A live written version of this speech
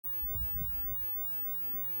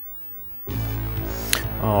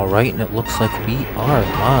Alright, and it looks like we are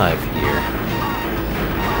live here.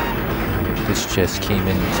 This just came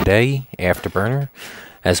in today, Afterburner,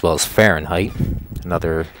 as well as Fahrenheit,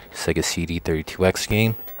 another Sega CD 32X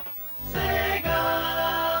game.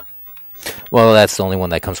 Sega! Well, that's the only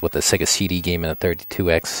one that comes with a Sega CD game and a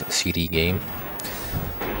 32X CD game.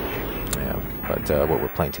 Yeah, but what we're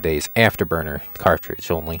playing today is Afterburner,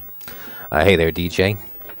 cartridge only. Hey there, DJ.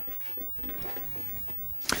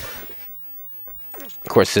 Of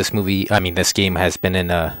course, this game has been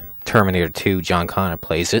in Terminator 2. John Connor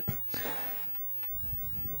plays it.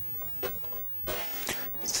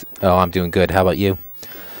 Oh, I'm doing good. How about you?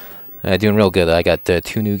 Doing real good. I got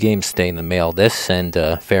 2 new games today in the mail. This and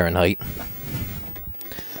Fahrenheit.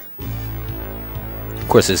 Of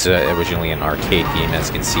course, this is originally an arcade game, as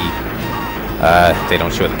you can see. They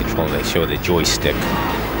don't show the controller. They show the joystick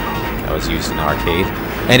that was used in the arcade.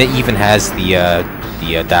 And it even has the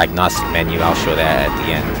diagnostic menu. I'll show that at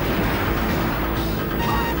the end.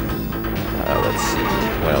 Let's see.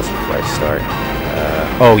 What else before I start?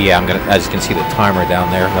 Oh yeah, as you can see the timer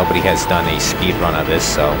down there. Nobody has done a speed run of this,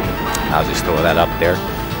 so I'll just throw that up there.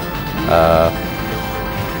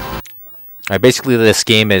 Basically, this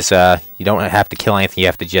game is you don't have to kill anything. You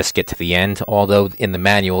have to just get to the end. Although in the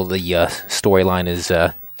manual, the storyline is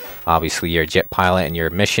obviously you're a jet pilot, and your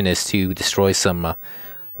mission is to destroy some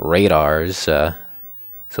radars, so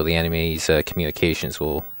the enemy's communications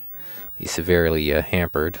will be severely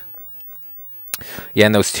hampered. Yeah,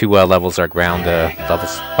 and those 2 levels are ground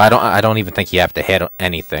levels. But I don't even think you have to hit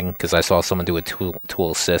anything, because I saw someone do a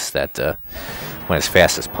tool assist that went as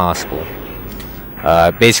fast as possible.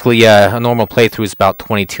 Basically, a normal playthrough is about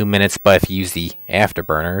 22 minutes, but if you use the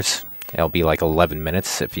Afterburners, it'll be like 11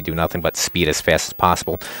 minutes if you do nothing but speed as fast as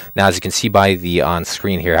possible. Now, as you can see by the on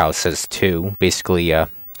screen here, how it says 2. Basically,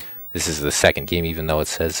 this is the second game, even though it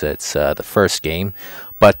says it's the first game.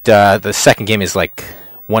 But the second game is like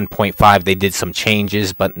 1.5. They did some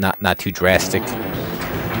changes, but not too drastic.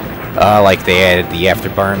 Like they added the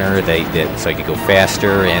Afterburner, they did so you could go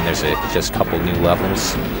faster, and there's just a couple new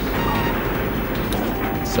levels.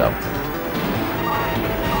 So,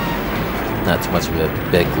 not too much of a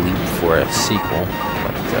big leap for a sequel,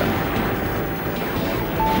 but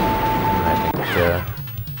I think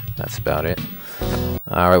that's about it.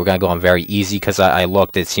 Alright, we're gonna go on very easy, because I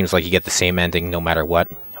looked, it seems like you get the same ending no matter what.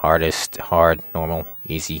 Hardest, hard, normal,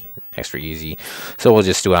 easy, extra easy. So we'll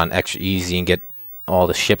just do it on extra easy and get all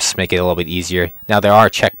the ships, make it a little bit easier. Now there are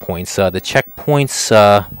checkpoints. The checkpoints,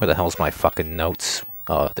 where the hell's my fucking notes?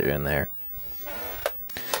 Oh, they're in there.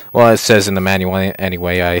 Well, it says in the manual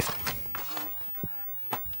anyway. I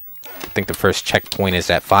think the first checkpoint is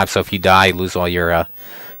at 5, so if you die, lose all your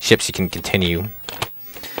ships, you can continue.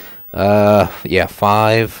 Yeah,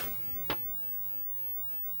 5,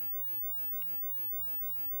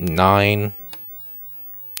 9,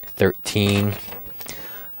 13,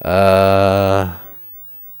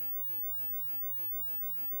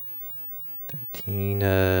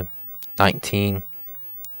 19,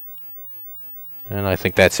 and I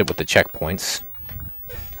think that's it with the checkpoints.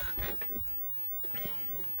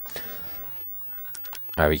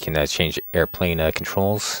 We can change airplane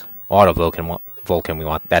controls. Auto Vulcan we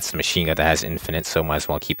want. That's the machine gun that has infinite, so might as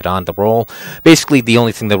well keep it on. The roll. Basically, the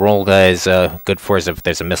only thing the roll is good for is if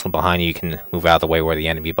there's a missile behind you, you can move out of the way, where the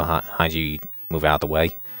enemy behind you move out of the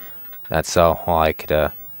way. That's all I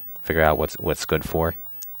could figure out what's good for.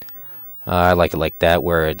 I like it like that,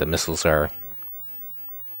 where the missiles are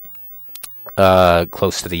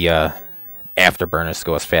close to the Afterburners to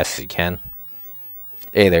go as fast as you can.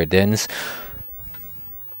 Hey there, Dins.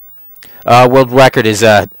 World record is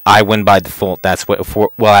I win by default. That's what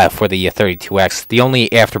for the 32X. The only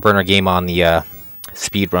Afterburner game on the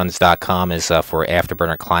speedruns.com is for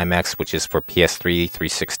Afterburner Climax, which is for PS3,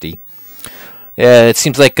 360. Yeah, it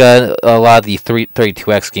seems like a lot of the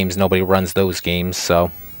 32X games, nobody runs those games,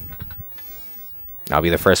 so I'll be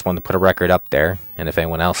the first one to put a record up there. And if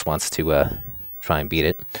anyone else wants to try and beat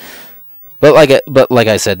it. But like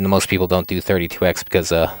I said, most people don't do 32X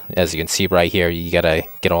because, as you can see right here, you gotta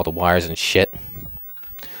get all the wires and shit.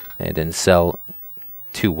 And it didn't sell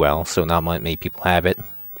too well, so not many people have it,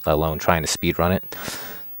 let alone trying to speedrun it.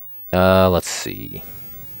 Let's see.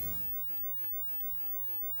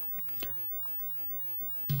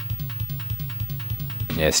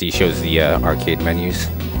 Yeah, see, it shows the arcade menus.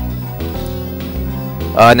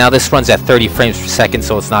 Now this runs at 30 frames per second,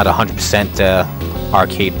 so it's not 100%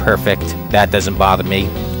 arcade perfect. That doesn't bother me.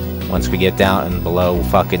 Once we get down and below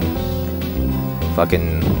fucking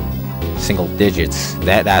single digits,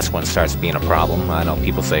 that's when it starts being a problem. I know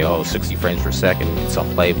people say, oh, 60 frames per second, it's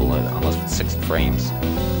unplayable unless it's 60 frames.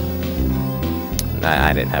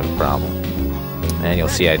 I didn't have a problem. And you'll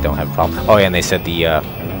see I don't have a problem. Oh yeah, and they said the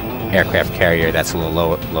aircraft carrier, that's a little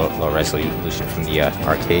low resolution from the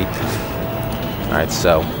arcade. Alright,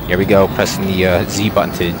 so here we go, pressing the Z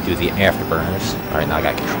button to do the afterburners. Alright, now I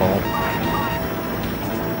got control.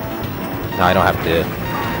 Now I don't have to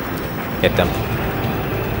hit them.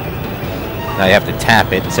 Now you have to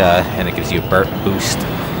tap it, and it gives you a boost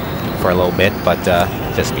for a little bit, but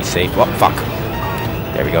just be safe. Oh, fuck.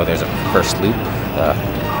 There we go, there's a first loop. I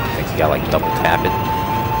think you gotta like double tap it.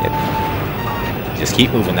 Just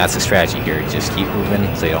keep moving, that's the strategy here. Just keep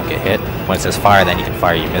moving so you don't get hit. When it says fire, then you can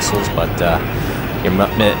fire your missiles, but your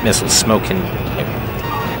missile smoke can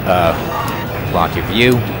block your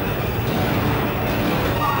view.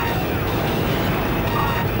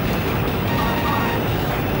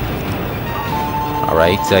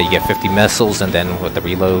 Alright, you get 50 missiles, and then with the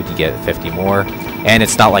reload, you get 50 more. And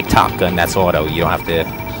it's not like Top Gun, that's auto. You don't have to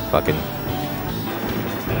fucking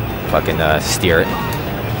steer it.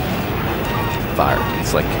 Fire.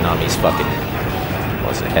 It's like Konami's fucking,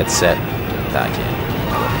 what's it, headset? I can't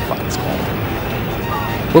remember what the fuck it's called.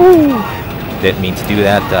 Woo! Didn't mean to do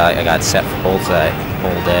that. I got set for both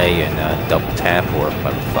hold A and double tap, or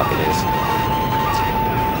whatever the fuck it is.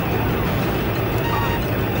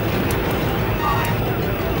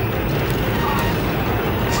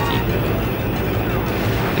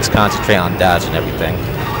 Just concentrate on dodge and everything.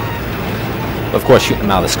 Of course, shooting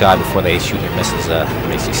them out of the sky before they shoot your missiles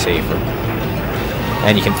makes you safer.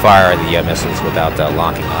 And you can fire the missiles without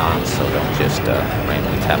locking on, so don't just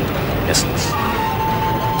randomly tap the missiles.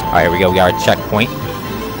 Alright, here we go, we got our checkpoint.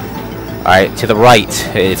 Alright, to the right,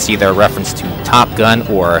 it's either a reference to Top Gun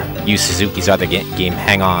or Yu Suzuki's other game,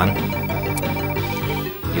 Hang On.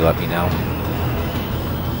 You let me know.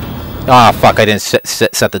 Ah, fuck, I didn't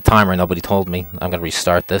set the timer, nobody told me. I'm gonna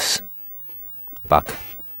restart this. Fuck.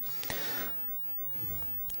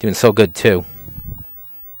 Doing so good, too.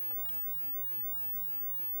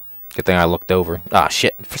 Good thing I looked over. Ah,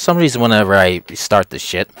 shit. For some reason, whenever I restart this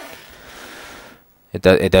shit,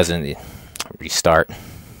 it doesn't restart.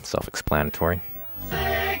 Self-explanatory.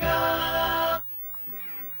 Oh,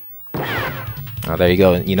 there you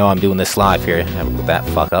go. You know I'm doing this live here. With that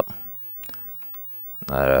fuck up.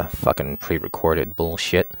 Fucking pre-recorded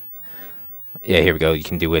bullshit. Yeah, here we go. You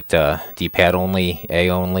can do it D-pad only, A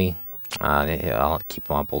only. I'll keep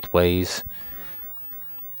them on both ways.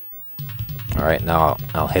 Alright, now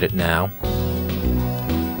I'll hit it now.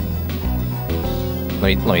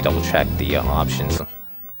 Let me double check the options.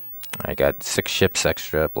 I got 6 ships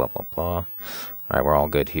extra, blah blah blah. Alright, we're all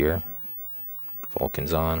good here.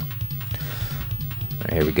 Vulcan's on.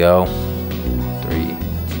 Alright, here we go. 3,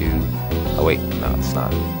 2. Oh wait, no, it's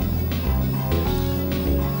not.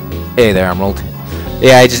 Hey there, Emerald.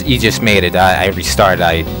 Yeah, you just made it. I restarted.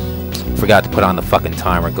 I forgot to put on the fucking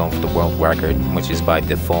timer going for the world record, which is by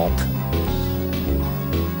default.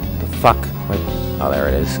 The fuck? Wait. Oh, there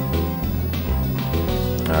it is.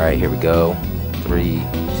 Alright, here we go. 3,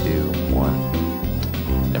 2, 1.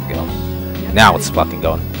 There we go. Now it's fucking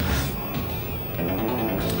going.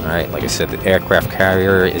 Alright, like I said, the aircraft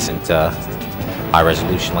carrier isn't high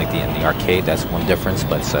resolution like in the arcade. That's one difference,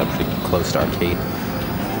 but it's pretty close to arcade.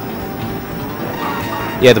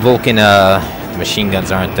 Yeah, the Vulcan machine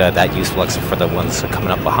guns aren't that useful except for the ones coming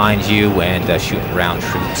up behind you and shooting around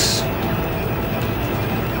troops.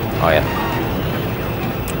 Oh yeah.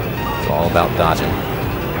 It's all about dodging.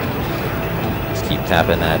 Just keep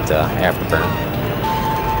tapping that afterburn.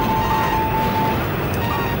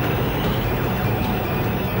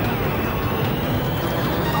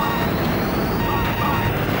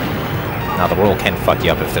 Now the roll can fuck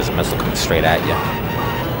you up if there's a missile coming straight at you.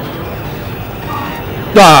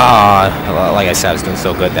 Ah! Like I said, I was doing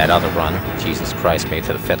so good that other run. Jesus Christ, made it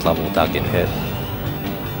to the 5th level without getting hit.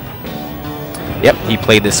 Yep, he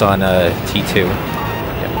played this on T2. Yep,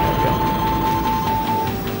 there we go.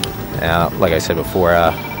 Now, like I said before,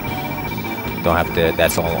 don't have to.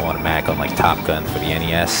 That's all automatic on like Top Gun for the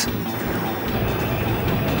NES.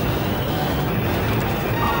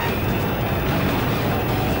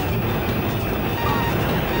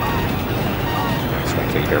 Just wait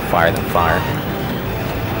till you hear fire, then fire.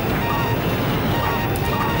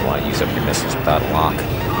 You want to use up your missiles without a lock.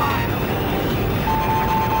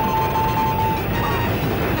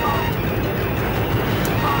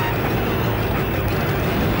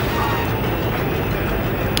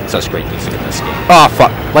 Such great music in this game. Oh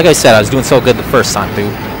fuck! Like I said, I was doing so good the first time,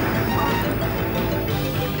 dude.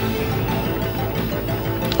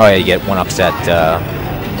 Oh yeah, you get 1-ups at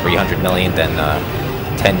 300 million, then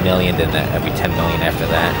 10 million, then every 10 million after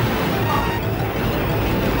that.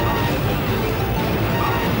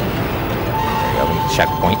 There we go.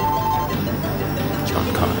 checkpoint.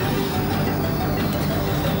 John Connor.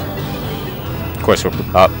 Of course, we're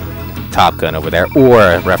up Top Gun over there, or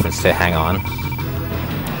a reference to Hang On.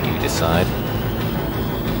 You decide.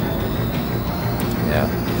 Yeah,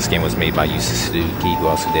 this game was made by Yu Suzuki, who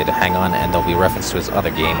also did Hang On, and there'll be a reference to his other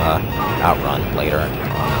game, Outrun, later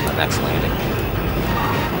on the next landing.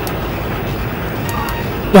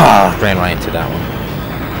 Ah, ran right into that one.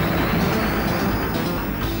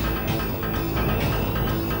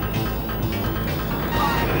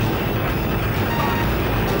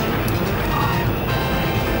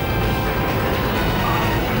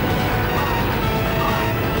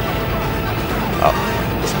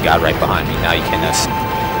 God, right behind me. Now you can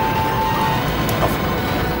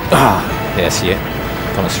yeah, see it?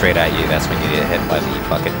 Coming straight at you. That's when you get hit by the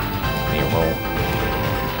fucking near roll.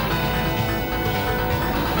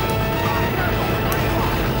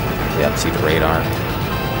 Yep, see the radar.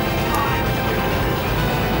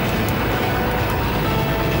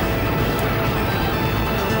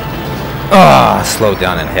 Slowed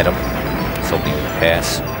down and hit him. Let's hope he would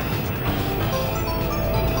pass.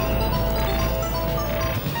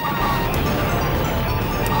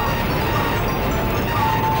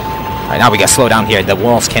 Alright, now we gotta slow down here. The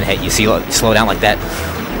walls can hit you. See, slow down like that.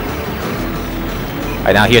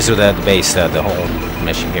 Alright, now here's the base. The whole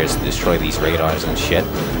mission here is to destroy these radars and shit.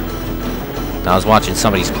 Now I was watching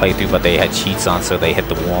somebody's playthrough, but they had cheats on, so they hit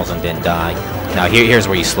the walls and didn't die. Now here's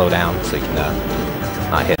where you slow down, so you can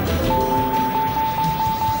not hit.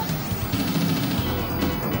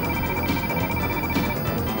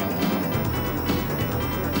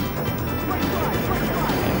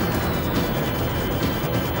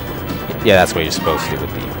 Yeah, that's what you're supposed to do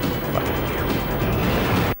with the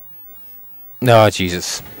fucking... No,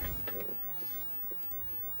 Jesus.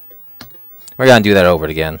 We're gonna do that over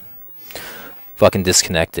again. Fucking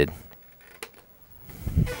disconnected.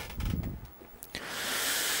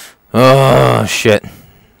 Oh, shit.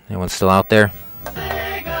 Anyone still out there?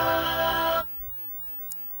 Sega!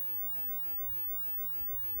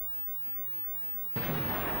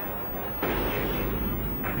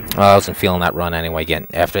 I wasn't feeling that run anyway. Again,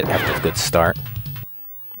 after a good start,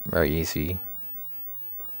 very easy.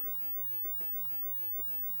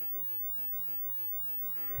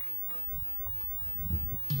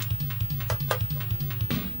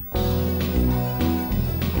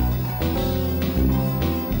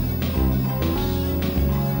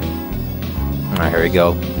 Alright, here we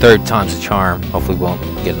go. Third time's the charm. Hopefully we won't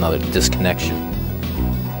get another disconnection.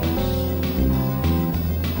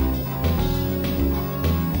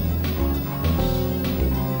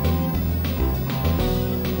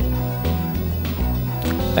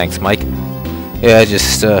 Thanks, Mike. Yeah, I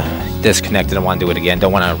just disconnected. I want to do it again.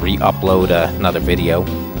 Don't want to re-upload another video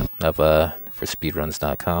of for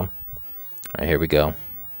speedruns.com. Alright, here we go.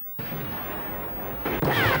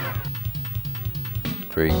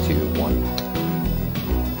 3, 2, 1.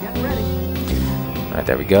 Alright,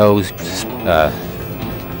 there we go. The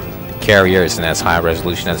carrier isn't as high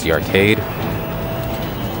resolution as the arcade.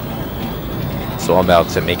 It's all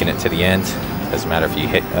about making it to the end. Doesn't matter if you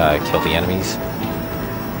kill the enemies.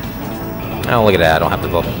 Oh, look at that. I don't have the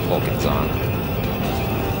Vulcans on.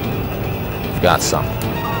 Forgot some.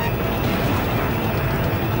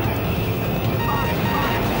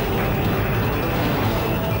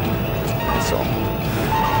 So,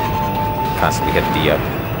 constantly hit the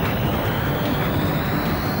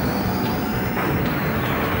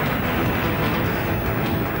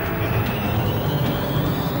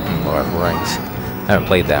Lord of the Rings. I haven't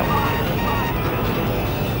played that one.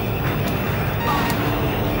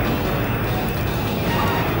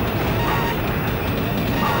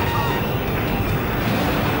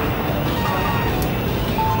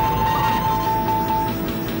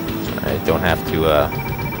 Don't have to,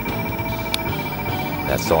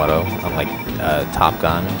 that's auto, unlike Top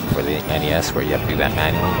Gun for the NES where you have to do that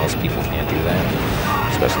manually. Most people can't do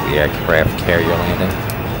that, especially the aircraft carrier landing.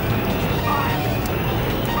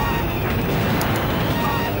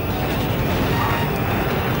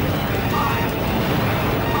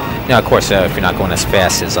 Now, of course, if you're not going as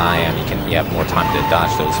fast as I am, you have more time to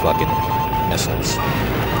dodge those fucking missiles.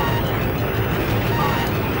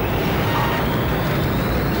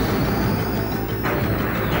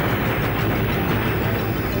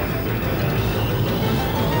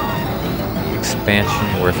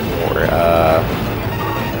 Expansion worth more.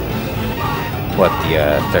 What, the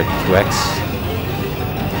 32X?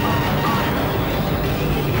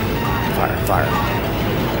 Fire.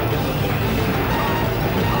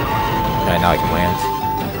 Alright, now I can land.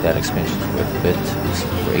 That expansion's worth a bit.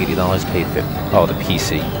 For $80, paid $50. Oh, the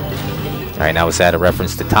PC. Alright, now is that a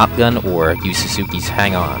reference to Top Gun or Yu Suzuki's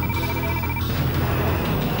Hang On?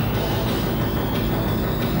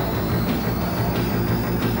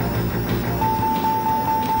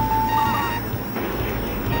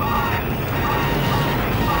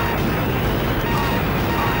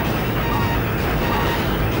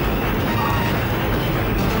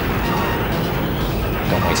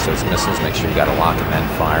 Don't waste those missiles, make sure you got a lock and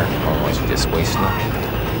then fire, otherwise you're just wasting them.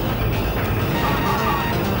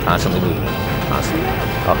 Constantly moving. Constantly.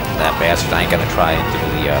 Oh, that bastard. I ain't gonna try and do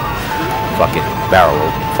the fucking barrel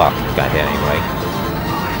open. Fuck. Got hit anyway.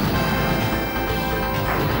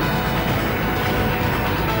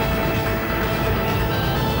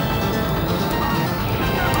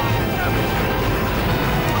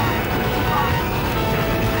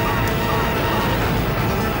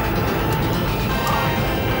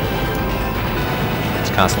 It's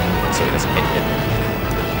constantly moving so he doesn't hit it.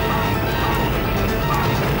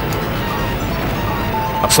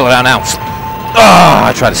 Slow down now. Oh,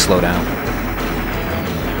 I try to slow down.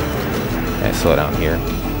 Okay, slow down here.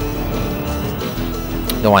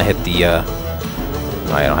 Don't want to hit the.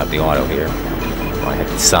 No, I don't have the auto here. Don't want to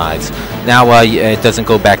hit the sides. Now, it doesn't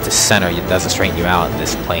go back to center. It doesn't straighten you out in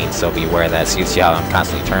this plane, so be aware of that. So you see how I'm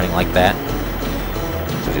constantly turning like that.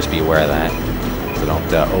 So just be aware of that. So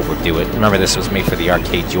don't overdo it. Remember, this was made for the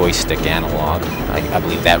arcade joystick analog. I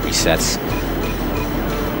believe that resets.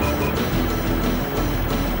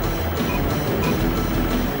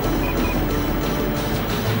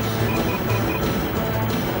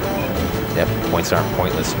 Yep, points aren't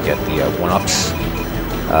pointless. You get the 1-ups.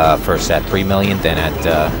 First at 3 million, then at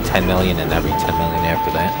 10 million, and every 10 million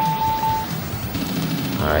after that.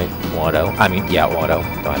 Alright, auto. I mean, yeah, auto.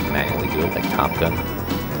 Don't have to manually do it like Top Gun.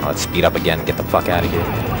 Let's speed up again and get the fuck out of here.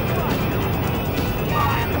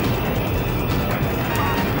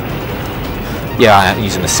 Yeah, I'm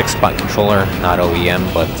using the 6-button controller, not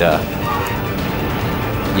OEM, but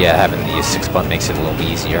yeah, having the 6-button makes it a little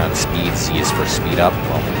easier on speed. C is for speed up.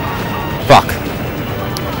 Well, fuck.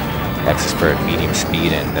 X is for medium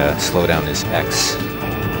speed, and slow down is X.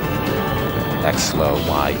 X slow,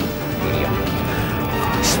 Y medium.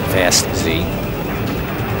 Fast Z.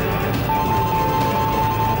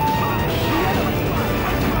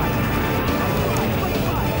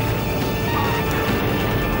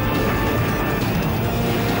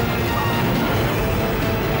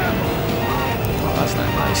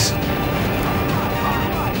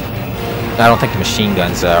 I don't think the machine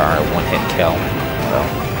guns are a one-hit kill. Well,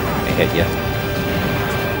 they hit you.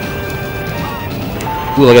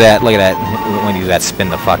 Ooh, look at that, look at that. When you do that spin,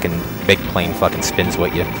 the fucking big plane fucking spins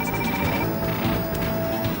with you.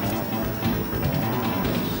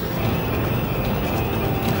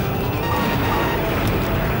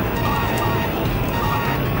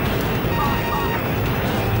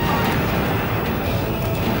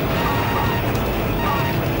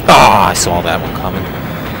 Oh, I saw that one coming.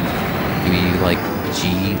 Do you like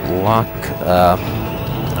G-Lock?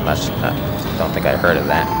 I'm not sure. I don't think I heard of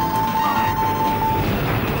that.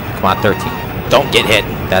 Come on, 13. Don't get hit.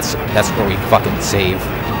 That's where we fucking save.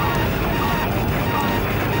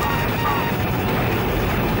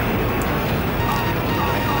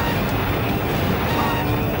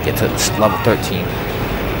 Get to level 13.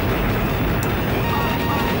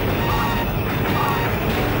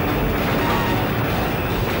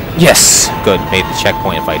 Yes! Good. Made the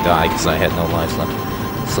checkpoint if I die, because I had no lives left.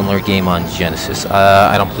 Similar game on Genesis.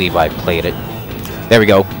 I don't believe I played it. There we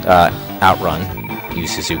go. Outrun. Yu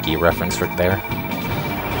Suzuki reference right there.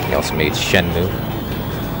 He also made Shenmue.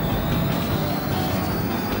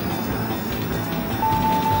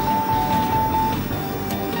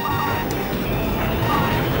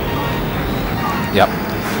 Yep.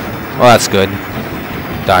 Well, that's good.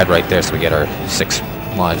 Died right there, so we get our 6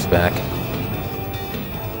 lives back.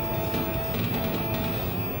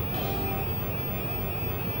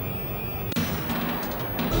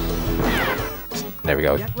 There we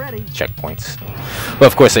go. Checkpoints. Well,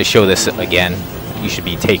 of course, they show this again. You should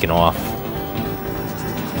be taken off.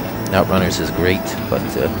 Outrunners is great, but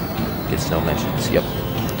gets no mentions. Yep.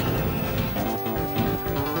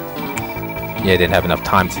 Yeah, I didn't have enough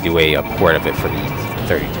time to do a port of it for the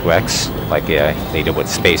 32X, like they did with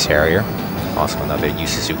Space Harrier. Also another Yu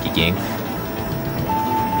Suzuki game.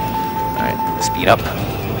 Alright, speed up.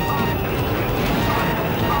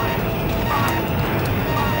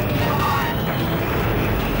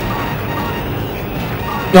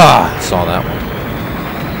 Ah, saw that one.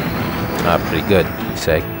 Pretty good, you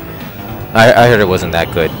say. I heard it wasn't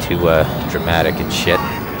that good, too dramatic and shit.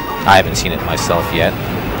 I haven't seen it myself yet.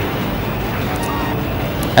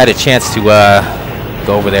 I had a chance to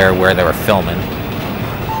go over there where they were filming.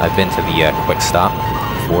 I've been to the quick stop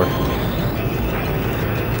before.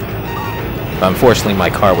 But unfortunately, my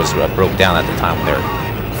car was broke down at the time when they were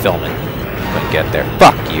filming. Couldn't get there.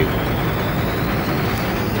 Fuck you.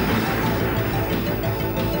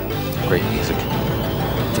 Great music.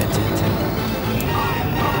 Dun, dun, dun.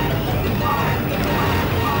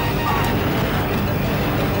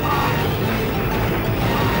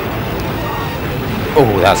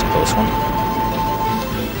 Oh, that was a close one.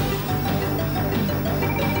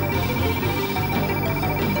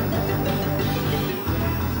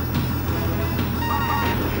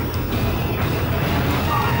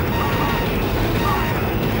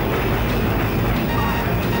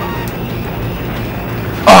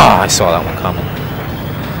 I saw that one coming.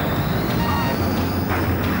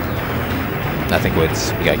 I think we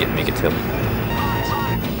gotta make it to.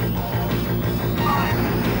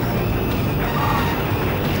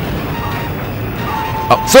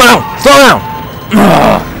 Oh, slow down! Slow down!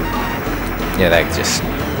 Yeah, that just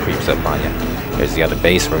creeps up on you. There's the other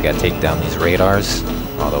base where we gotta take down these radars.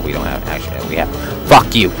 Although we don't have, actually, we have.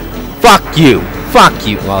 Fuck you! Fuck you! Fuck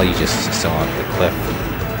you! Well, you just saw off the cliff.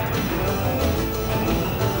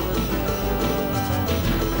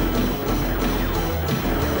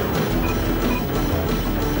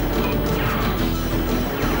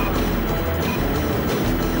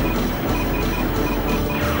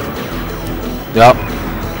 Yup.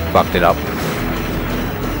 Fucked it up.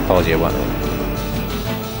 Told you what.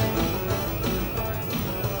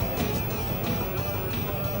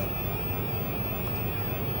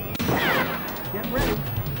 Get ready.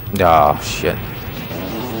 Oh shit.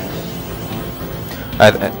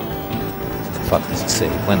 The fuck does it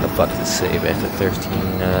save? When the fuck does it save? After 13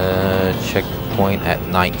 checkpoint at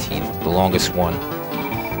 19. The longest one.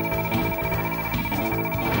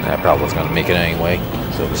 I probably was gonna make it anyway.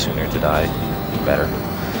 So the sooner to die, the better.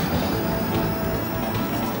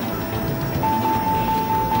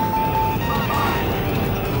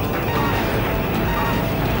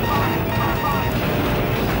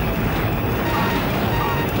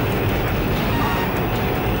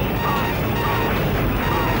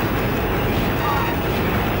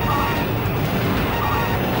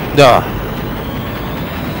 Duh.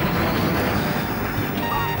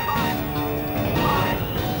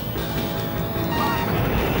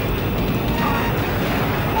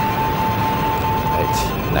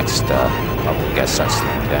 Next, I gotta start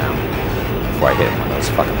slowing down before I hit one of those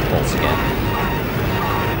fucking poles again.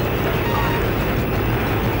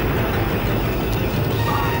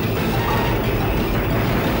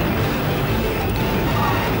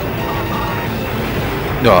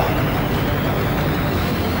 Ugh.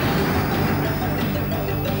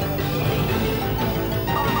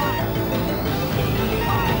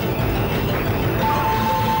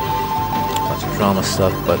 Drama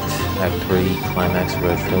stuff, but Act 3, Climax,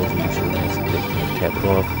 Road Trilogy usually has a big capped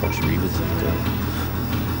off, bunch of revisit.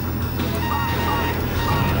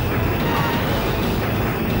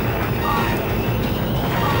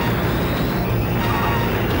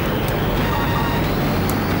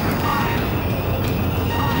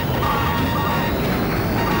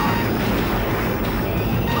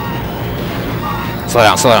 Slow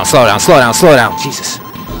down, slow down, slow down, slow down, slow down, Jesus.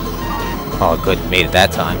 Oh, good, made it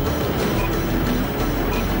that time.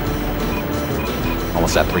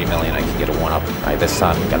 Almost at 3 million, I can get a 1-up. Alright, this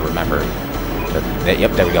time we gotta remember that,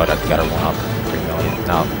 yep, there we go, got a 1-up. 3 million.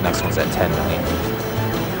 Now, next one's at 10 million.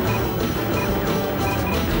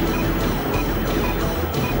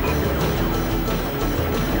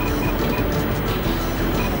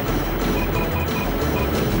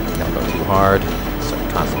 Don't go too hard, so I'm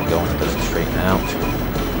constantly going, it doesn't straighten out.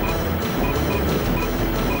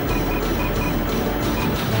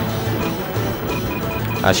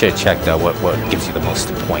 I should have checked what gives you the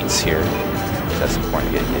most points here. That's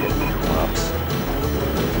important to get 1-ups.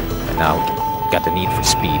 And now, got the need for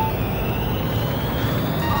speed.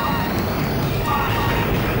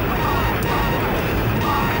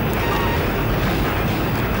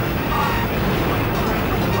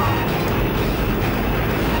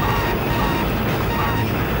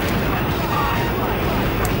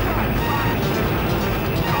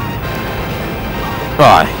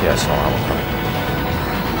 Ah, yes, hold on, coming.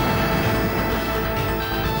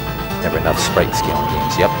 Never enough sprite scaling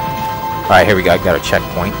games, yep. Alright, here we go, got a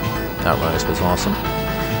checkpoint. Outrunners was awesome.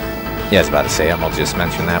 Yeah, I was about to say, I'll just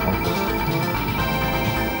mention that one.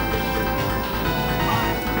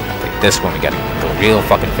 Like this one, we gotta go real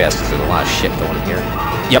fucking fast because there's a lot of shit going here.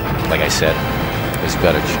 Yep, like I said, there's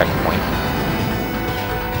got a checkpoint.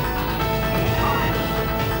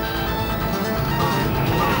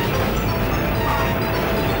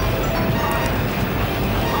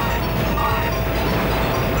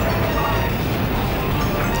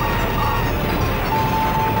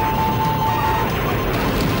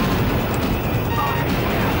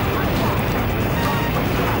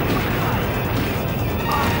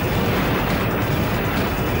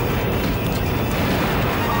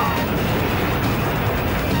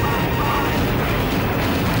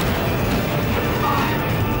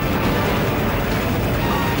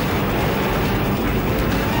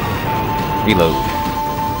 Reload.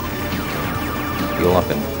 Heal up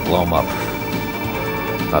and blow them up.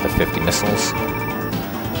 Another 50 missiles.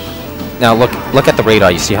 Now look at the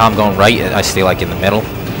radar. You see how I'm going right? I stay like in the middle.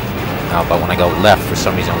 Now, but when I go left, for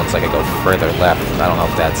some reason it looks like I go further left. I don't know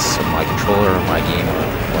if that's my controller or my game or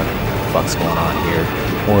what the fuck's going on here.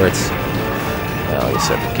 Or it's, well, like I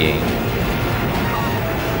said, the game.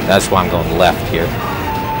 That's why I'm going left here.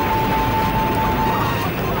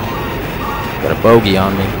 Got a bogey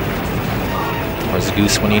on me. Where's the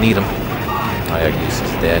Goose when you need him? Oh yeah, Goose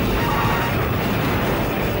is dead.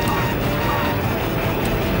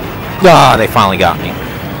 Ah, they finally got me.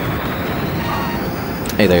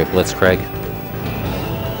 Hey there, Blitzkrieg.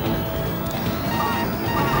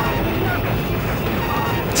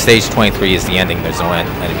 Stage 23 is the ending. There's no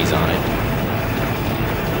enemies on it.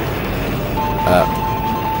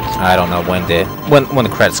 I don't know when the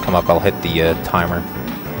credits come up. I'll hit the timer.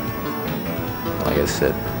 Like I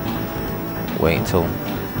said, wait until.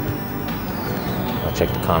 I'll check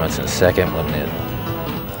the comments in a second. When it.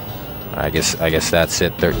 I guess that's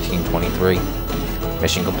it. 13:23.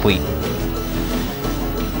 Mission complete.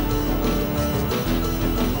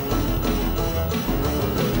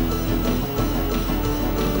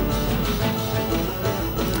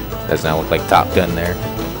 Does not look like Top Gun there.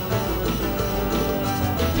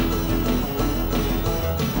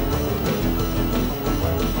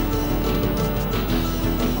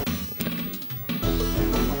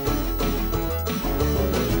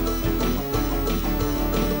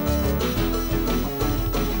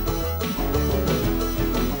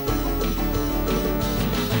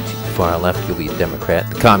 Far left, you'll be a Democrat.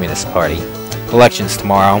 The Communist Party. Elections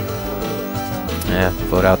tomorrow. Yeah,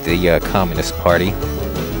 vote out the Communist Party.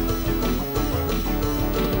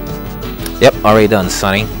 Yep, already done,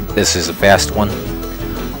 Sonny. This is a fast one.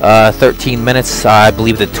 13 minutes. I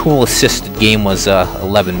believe the tool-assisted game was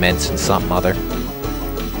 11 minutes and something other.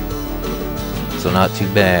 So not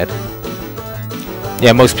too bad.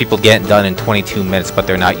 Yeah, most people get it done in 22 minutes, but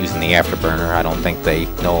they're not using the afterburner. I don't think they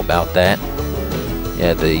know about that.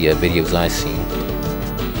 Yeah, the videos I've seen.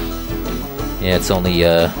 Yeah, it's only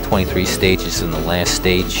 23 stages, and the last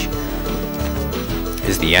stage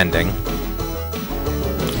is the ending.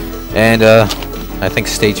 And I think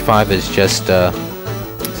stage 5 is just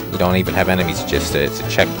you don't even have enemies. Just it's a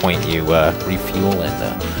checkpoint. You refuel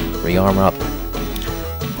and rearmor up.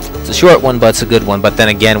 It's a short one, but it's a good one. But then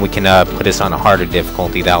again, we can put this on a harder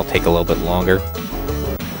difficulty. That'll take a little bit longer.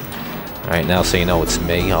 All right, now so you know it's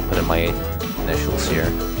me, I'll put in my initials here.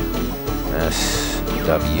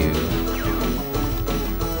 SW.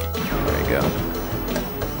 There we go.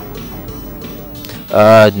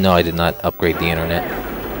 No, I did not upgrade the internet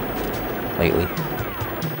lately.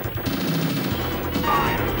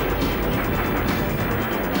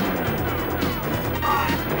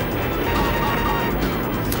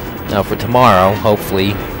 Now for tomorrow,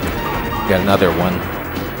 hopefully, we got another one,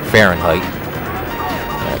 Fahrenheit.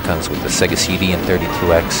 It comes with the Sega CD and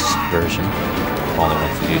 32X version. Only one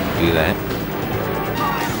to do that.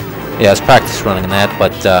 Yeah, I was practice running that,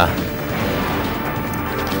 but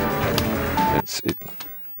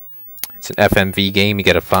it's an FMV game. You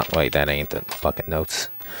get a wait, that ain't the fucking notes.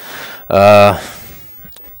 Not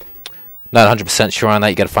 100% sure on that.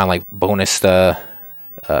 You gotta find like bonus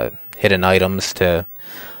hidden items to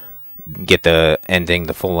get the ending,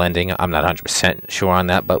 the full ending. I'm not 100% sure on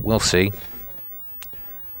that, but we'll see.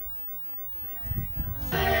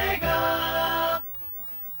 Sega.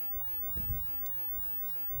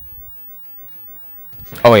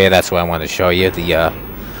 Oh yeah, that's what I wanted to show you, the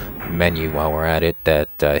menu while we're at it, that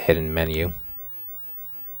hidden menu.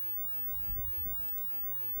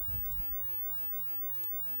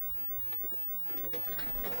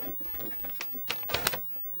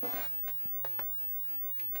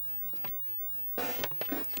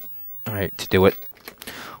 Alright, to do it,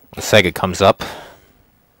 when Sega comes up,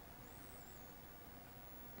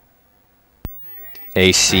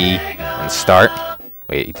 AC and start.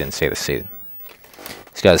 Wait, he didn't say the C.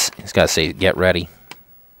 He's got to say get ready.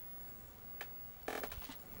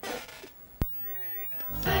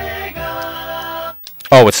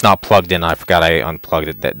 Oh, it's not plugged in. I forgot I unplugged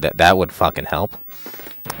it. That would fucking help.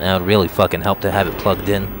 That would really fucking help to have it plugged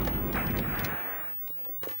in.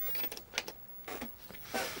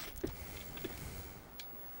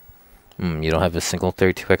 You don't have a single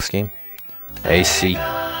 32X game? AC,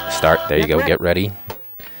 start, there you go, get ready.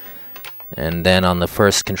 And then on the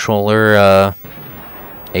first controller,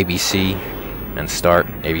 ABC and start.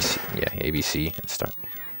 ABC, yeah, ABC and start.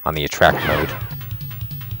 On the attract mode.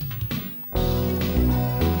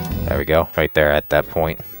 There we go, right there at that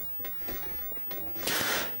point.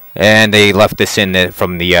 And they left this in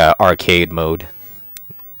from the arcade mode.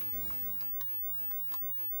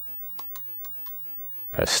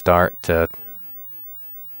 Press start to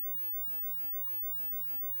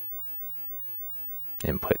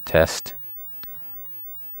input test.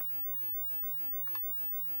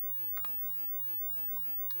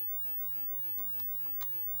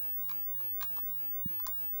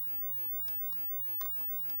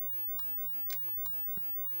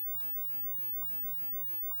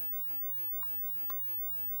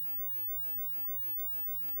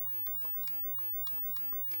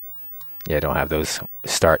 Yeah, I don't have those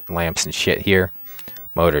start lamps and shit here.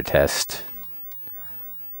 Motor test.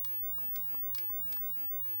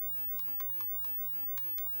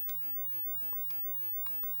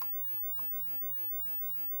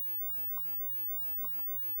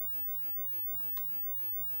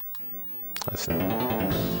 Listen.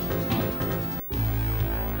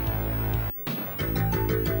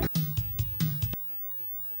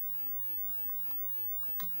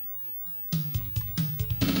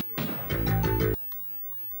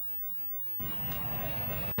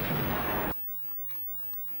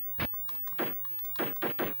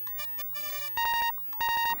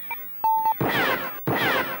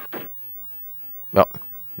 Well.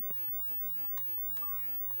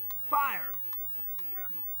 Fire!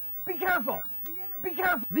 Be careful! Be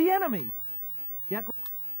careful! The enemy! Get...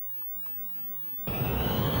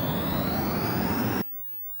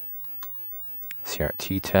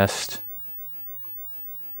 CRT test.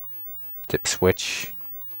 Dip switch.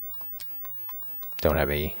 Don't have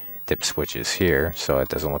any dip switches here, so it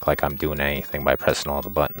doesn't look like I'm doing anything by pressing all the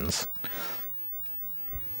buttons.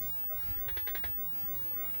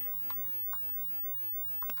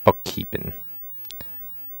 Bookkeeping.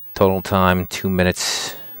 Total time 2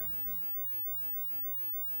 minutes.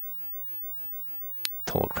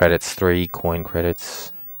 Total credits 3. Coin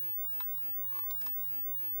credits.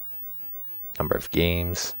 Number of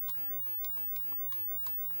games.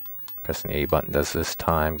 Pressing the A button does this.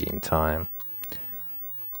 Time, game time.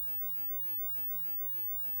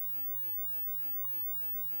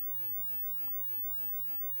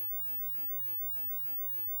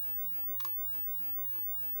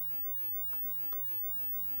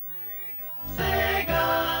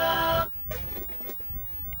 Sega!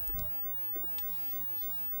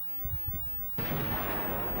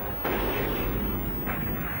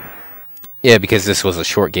 Yeah, because this was a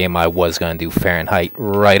short game, I was going to do Fahrenheit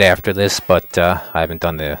right after this, but I haven't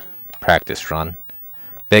done the practice run.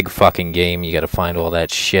 Big fucking game, you gotta find all that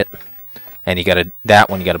shit. And you gotta, that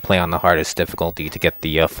one you gotta play on the hardest difficulty to get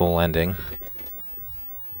the full ending.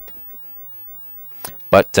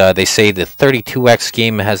 But they say the 32X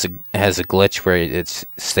game has a glitch where it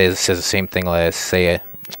says the same thing as, say,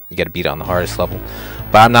 you gotta beat it on the hardest level.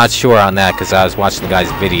 But I'm not sure on that, because I was watching the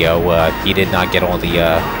guy's video, he did not get all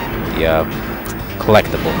the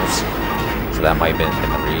collectibles, so that might have been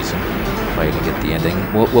the reason why you didn't get the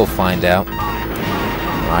ending. We'll find out when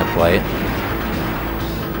I play it.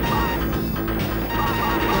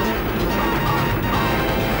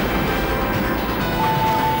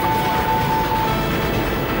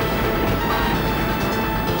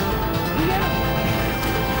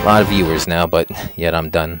 A lot of viewers now, but yet I'm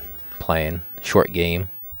done playing. Short game.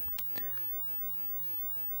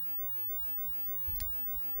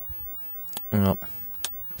 Well,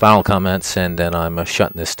 final comments, and then I'm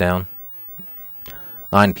shutting this down.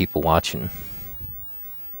 9 people watching.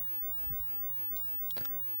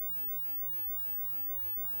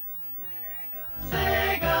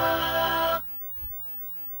 Sega!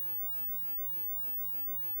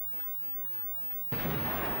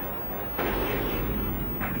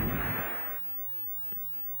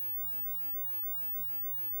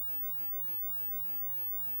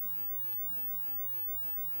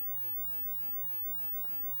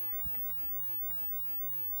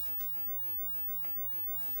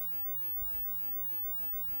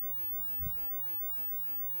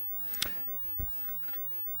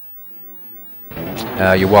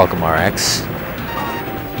 You're welcome, RX.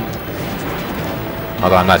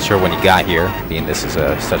 Although I'm not sure when you got here, being this is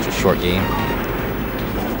such a short game.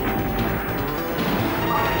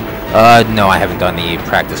 No, I haven't done the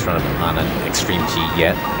practice run on an Extreme G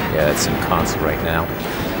yet. Yeah, it's in console right now.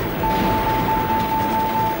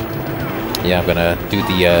 Yeah, I'm gonna do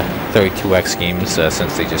the 32X games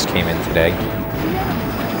since they just came in today.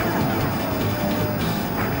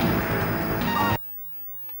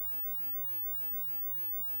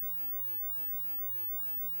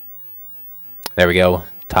 There we go.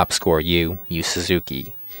 Top score, Yu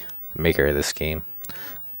Suzuki, the maker of this game.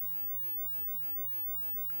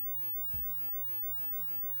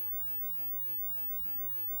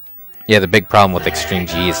 Yeah, the big problem with Extreme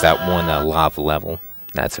G is that one lava level.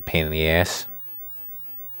 That's a pain in the ass.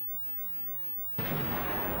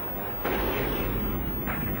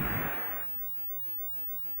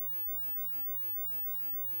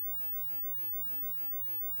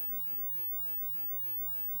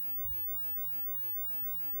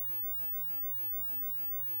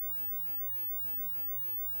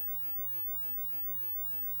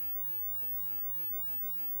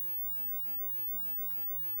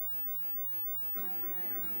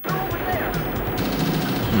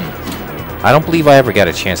 I don't believe I ever got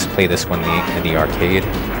a chance to play this one in the arcade.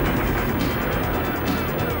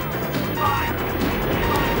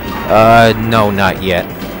 No, not yet.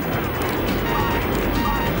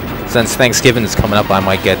 Since Thanksgiving is coming up, I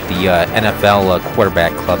might get the NFL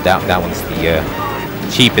Quarterback Club. That one's the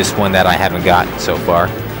cheapest one that I haven't gotten so far.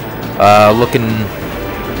 Looking...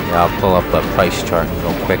 Yeah, I'll pull up a price chart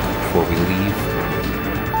real quick before we leave.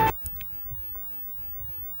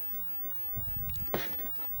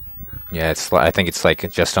 Yeah, I think it's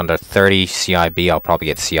like just under 30 CIB. I'll probably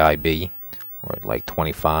get CIB, or like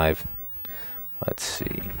 25. Let's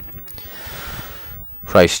see.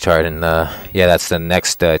 Price chart, and yeah, that's the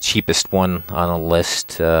next cheapest one on the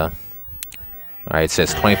list. All right, it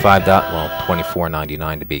says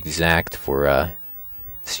 $24.99 to be exact for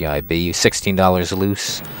CIB. $16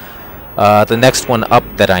 loose. The next one up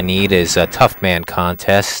that I need is a Tough Man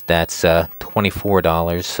Contest. That's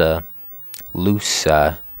 $24 loose.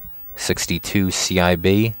 62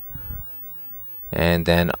 CIB, and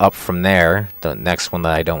then up from there, the next one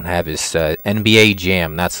that I don't have is NBA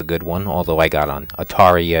Jam. That's a good one, although I got on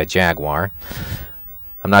Atari Jaguar.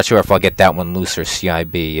 I'm not sure if I'll get that one loose or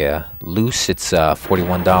CIB. Loose, it's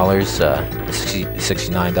 $41,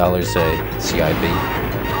 $69 CIB.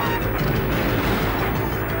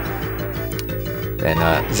 Then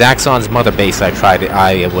Zaxxon's Mother Base, I tried it.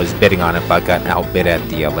 I was bidding on it, but got outbid at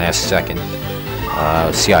the last second.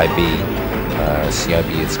 CIB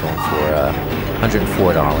it's going for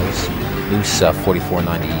 $104. Loose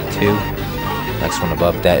 $44.92. Next one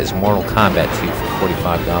above that is Mortal Kombat 2 for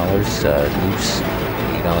 $45. Loose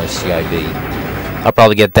 $80 CIB. I'll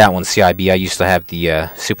probably get that one CIB. I used to have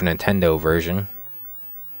the Super Nintendo version.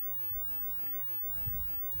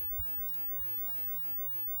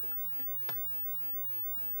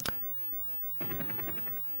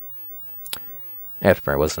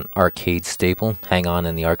 After I was an arcade staple, Hang On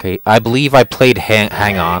in the arcade. I believe I played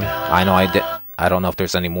Hang On. I know I did. I don't know if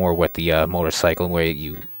there's any more with the motorcycle where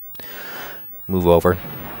you move over,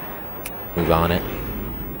 move on it.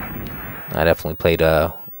 I definitely played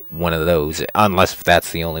one of those. Unless if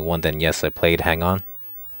that's the only one, then yes, I played Hang On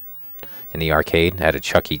in the arcade at a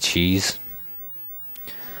Chuck E. Cheese.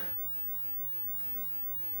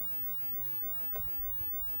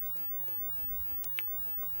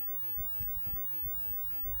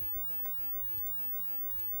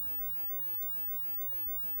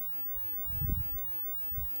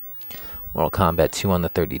 Mortal Kombat 2 on the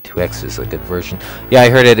 32X is a good version. Yeah, I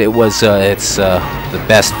heard it. It was it's the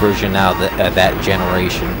best version now that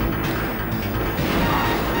generation.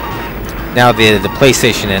 Now the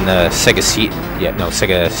PlayStation and the Sega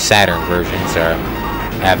Sega Saturn versions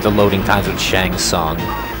have the loading times with Shang Tsung,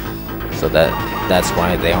 so that's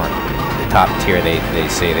why they aren't the top tier. They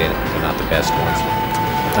say they're not the best ones.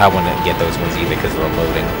 I wouldn't get those ones either because of the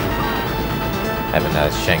loading. Having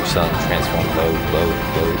Shang Tsung transform load.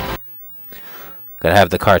 Gotta have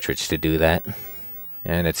the cartridge to do that.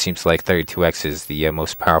 And it seems like 32X is the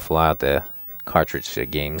most powerful out of the cartridge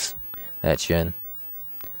games that gen.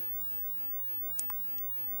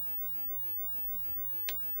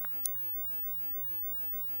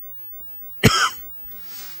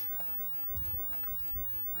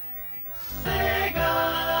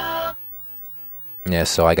 Yeah,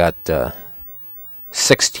 so I got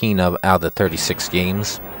 16 out of the 36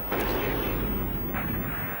 games.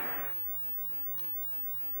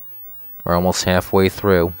 We're almost halfway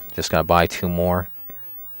through. Just gotta buy 2 more.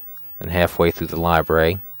 And halfway through the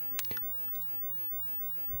library.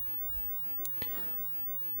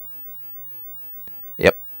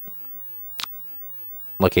 Yep.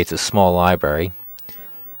 Lucky it's a small library.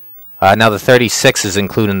 Now the 36 is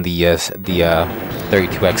including the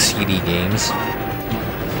 32X CD games.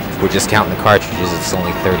 If we're just counting the cartridges, it's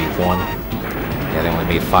only 31. Yeah, they only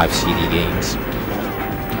made 5 CD games.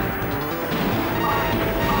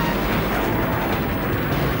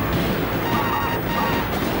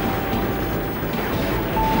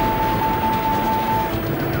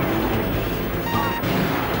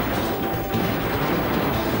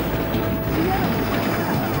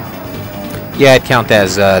 Yeah, I'd count that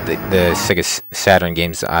as the Sega Saturn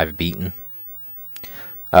games that I've beaten.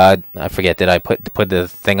 I forget. Did I put the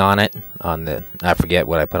thing on it? On the I forget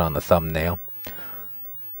what I put on the thumbnail.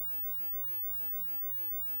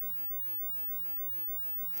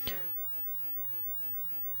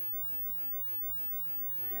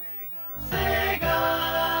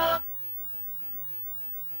 Sega.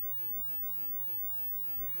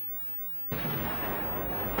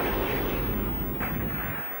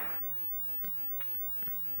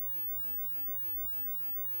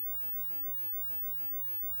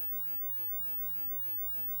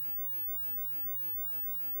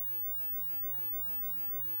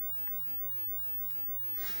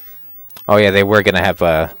 Oh yeah, they were gonna have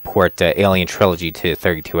port Alien Trilogy to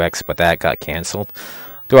 32X, but that got canceled.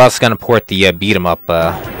 They're also gonna port the beat 'em up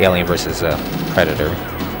Alien vs Predator.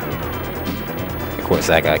 Of course,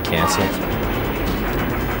 that got canceled.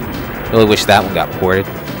 Really wish that one got ported.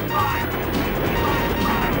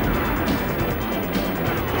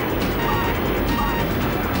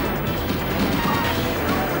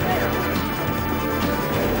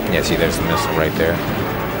 Yeah, see, there's the missile right there.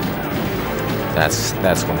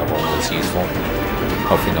 That's when the roll is useful.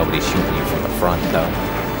 Hopefully nobody's shooting you from the front, though.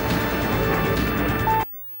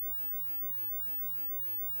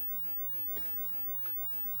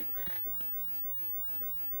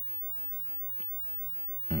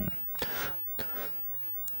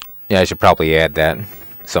 Yeah, I should probably add that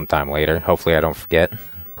sometime later. Hopefully I don't forget.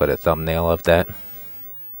 Put a thumbnail of that.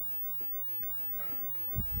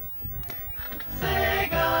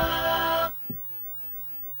 Sega.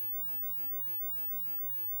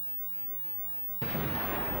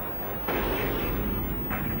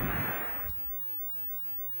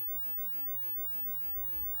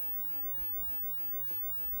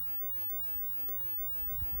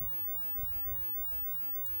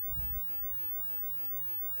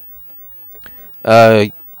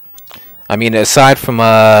 I mean, aside from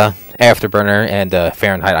Afterburner and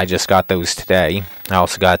Fahrenheit, I just got those today. I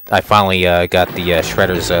finally got the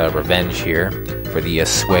Shredder's Revenge here for the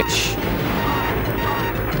Switch.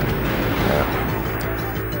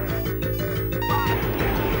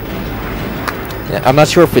 Yeah, I'm not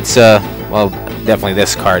sure if it's well, definitely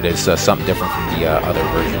this card is something different from the other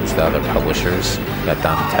versions, the other publishers. Got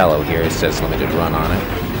Donatello here. It says limited run on it.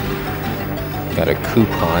 Got a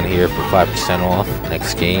coupon here for 5% off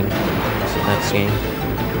next game. So next game.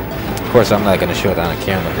 Of course, I'm not going to show it on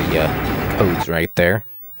camera. The codes right there.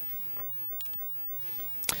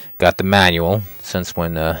 Got the manual. Since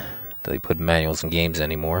when do they put manuals in games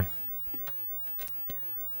anymore?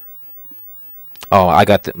 Oh, I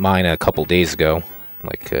got mine a couple days ago,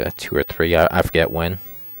 like 2 or 3. I forget when.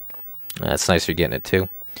 That's nice you're getting it too.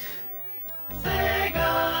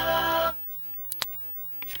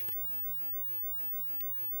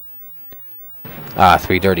 Ah,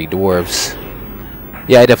 3 Dirty Dwarves.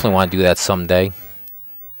 Yeah, I definitely want to do that someday.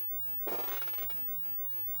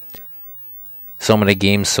 So many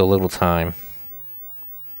games, so little time.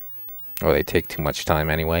 Or they take too much time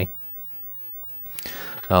anyway.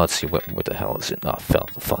 Oh, let's see, what the hell is it? Oh, fell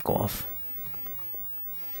the fuck off.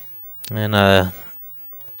 And,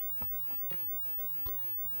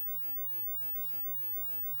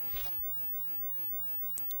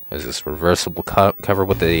 is this reversible cover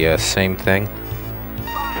with the same thing?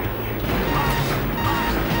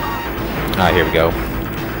 Ah, here we go.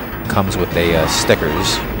 Comes with the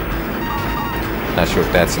stickers. Not sure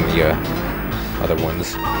if that's in the other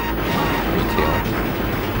ones. Retail.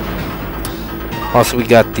 Also, we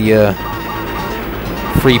got the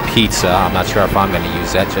free pizza. I'm not sure if I'm going to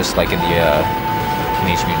use that, just like in the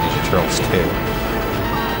Teenage Mutant Ninja Turtles 2.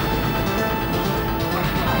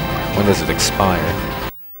 When does it expire?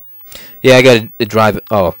 Yeah, I got to drive.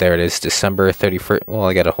 Oh, there it is. December 31st. Well,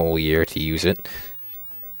 I got a whole year to use it.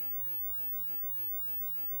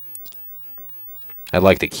 I'd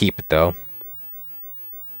like to keep it, though.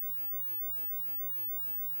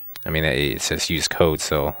 I mean, it says use code,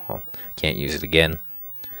 so I can't use it again.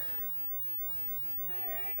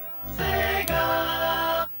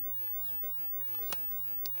 Sega.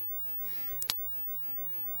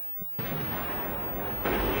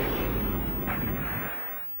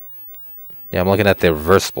 Yeah, I'm looking at the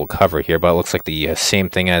reversible cover here, but it looks like the same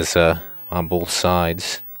thing as on both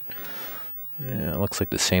sides. Yeah, it looks like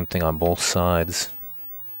the same thing on both sides.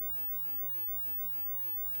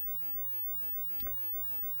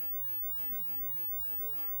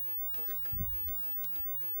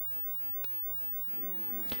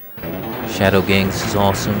 Shadow Gangs is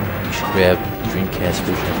awesome. You should grab the Dreamcast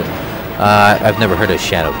version of it. I've never heard of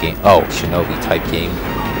Shadow Gang. Oh, Shinobi type game.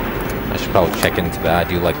 I should probably check into that. I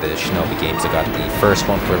do like the Shinobi games. I got the first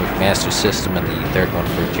one for Master System and the third one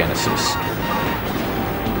for Genesis.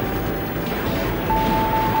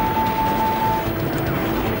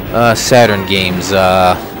 Saturn games.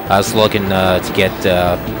 I was looking to get,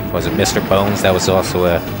 was it Mr. Bones? That was also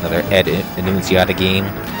another Ed Annunziata game.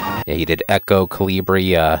 Yeah, he did Echo,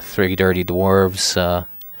 Calibri, Three Dirty Dwarves,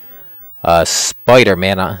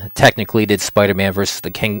 Spider-Man. Technically did Spider-Man versus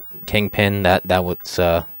the Kingpin. That was,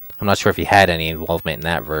 I'm not sure if he had any involvement in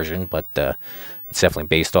that version, but it's definitely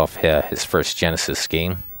based off his first Genesis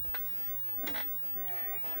game.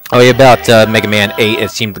 Oh yeah, about Mega Man 8,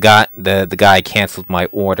 it seemed the guy canceled my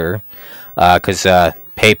order because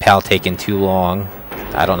PayPal taking too long.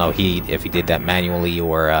 I don't know if he did that manually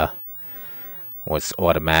or was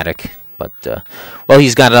automatic. But well,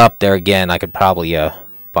 he's got it up there again. I could probably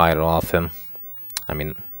buy it off him. I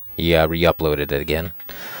mean, he re-uploaded it again.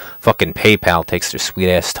 Fucking PayPal takes their sweet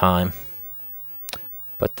ass time.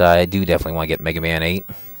 But I do definitely want to get Mega Man 8.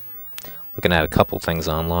 Looking at a couple things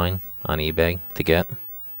online on eBay to get.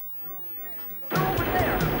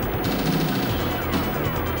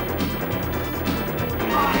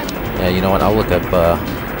 Yeah, you know what? I'll look up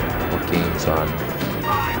what games on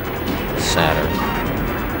Saturn.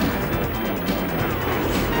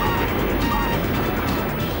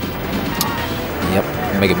 Yep,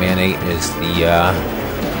 Mega Man 8 is the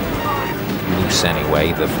loose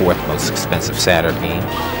anyway, the fourth most expensive Saturn game.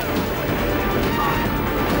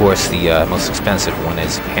 Of course, the most expensive one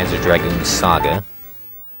is Panzer Dragoon Saga.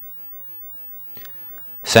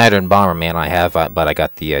 Saturn Bomberman I have, but I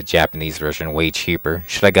got the Japanese version way cheaper.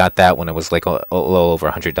 Should I got that when it was like a little over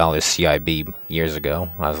 $100 CIB years ago.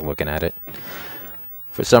 I was looking at it.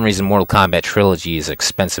 For some reason, Mortal Kombat Trilogy is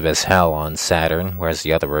expensive as hell on Saturn, whereas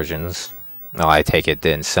the other versions, no, I take it,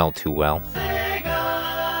 didn't sell too well.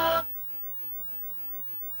 Sega.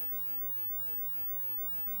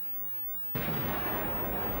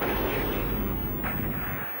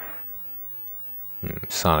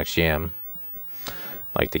 Sonic Jam.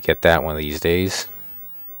 Like to get that one of these days.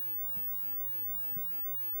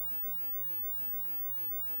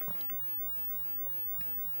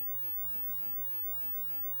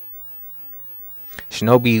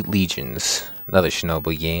 Shinobi Legions, another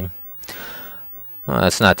Shinobi game.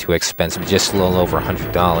 That's not too expensive, just a little over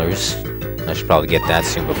 $100. I should probably get that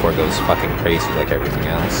soon before it goes fucking crazy like everything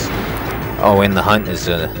else. Oh, and the Hunt is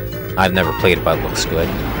I've never played it, but it looks good.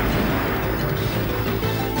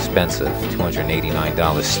 Expensive, $289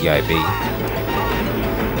 CIB.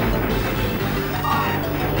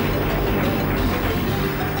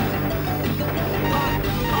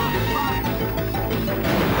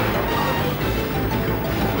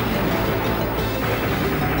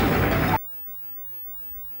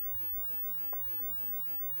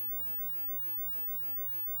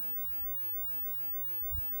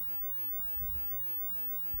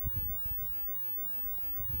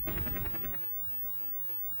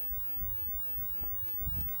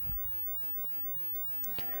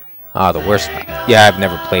 Ah, the worst. Yeah, I've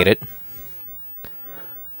never played it.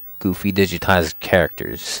 Goofy digitized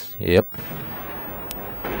characters. Yep.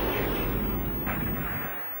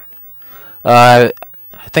 I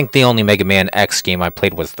think the only Mega Man X game I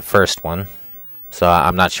played was the first one. So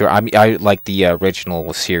I'm not sure. I like the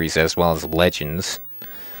original series as well as Legends.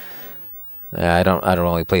 I don't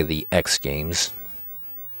really play the X games.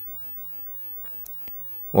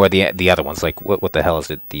 Or the other ones. Like what the hell is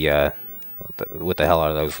it? What the hell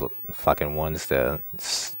are those fucking ones?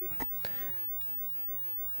 There's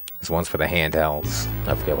ones for the handhelds.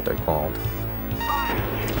 I forget what they're called.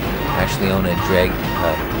 I actually own a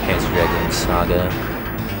Panzer Dragoon Saga.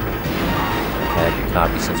 I've had a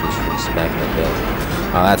copy since it was released back in the day.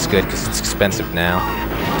 Oh, that's good because it's expensive now.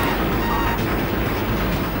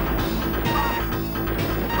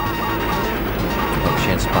 No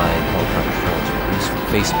chance to buy Mortal Kombat Trilogy, released from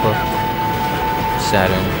Facebook,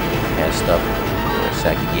 Saturn. Stuff or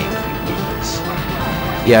Sega games.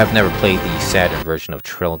 Yeah, I've never played the Saturn version of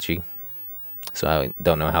Trilogy, so I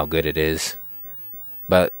don't know how good it is.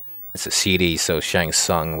 But it's a CD, so Shang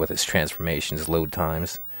Tsung with its transformations, load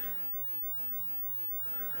times.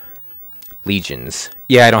 Legions.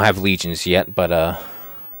 Yeah, I don't have Legions yet, but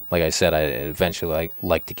like I said, I eventually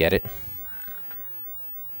like to get it.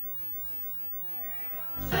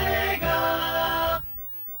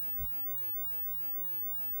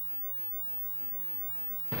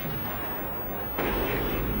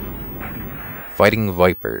 Fighting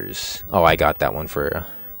Vipers. Oh, I got that one for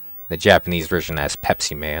the Japanese version as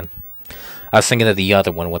Pepsi Man. I was thinking of the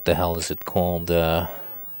other one. What the hell is it called?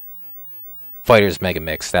 Fighters Mega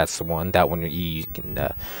Mix. That's the one. That one you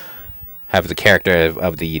can have the character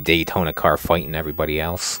of the Daytona car fighting everybody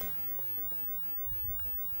else.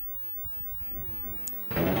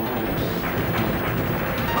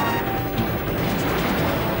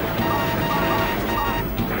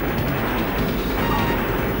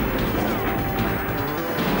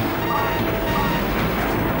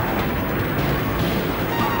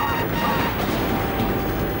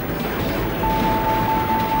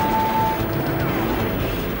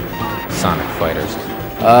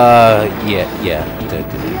 Yeah.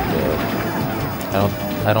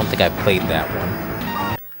 I don't think I played that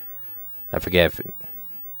one. I forget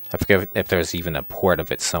if there's even a port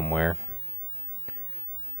of it somewhere.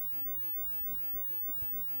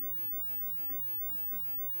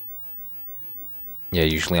 Yeah,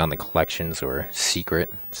 usually on the collections or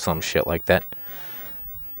secret, some shit like that.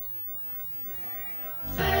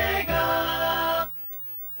 Sega.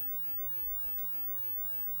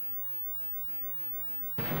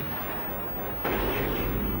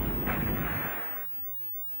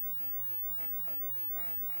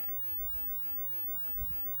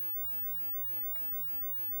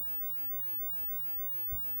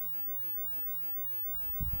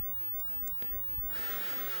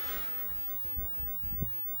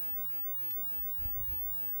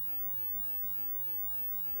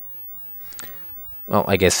 Well,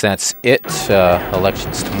 I guess that's it.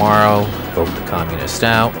 Elections tomorrow. Vote the communists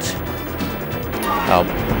out. I'll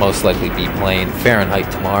most likely be playing Fahrenheit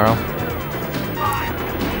tomorrow.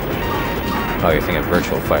 Oh, you're thinking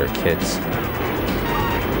Virtual Fighter Kids.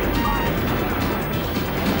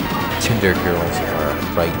 Tinder girls are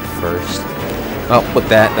right first. Well, with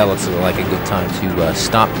that looks like a good time to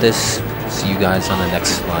stop this. See you guys on the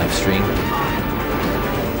next live stream.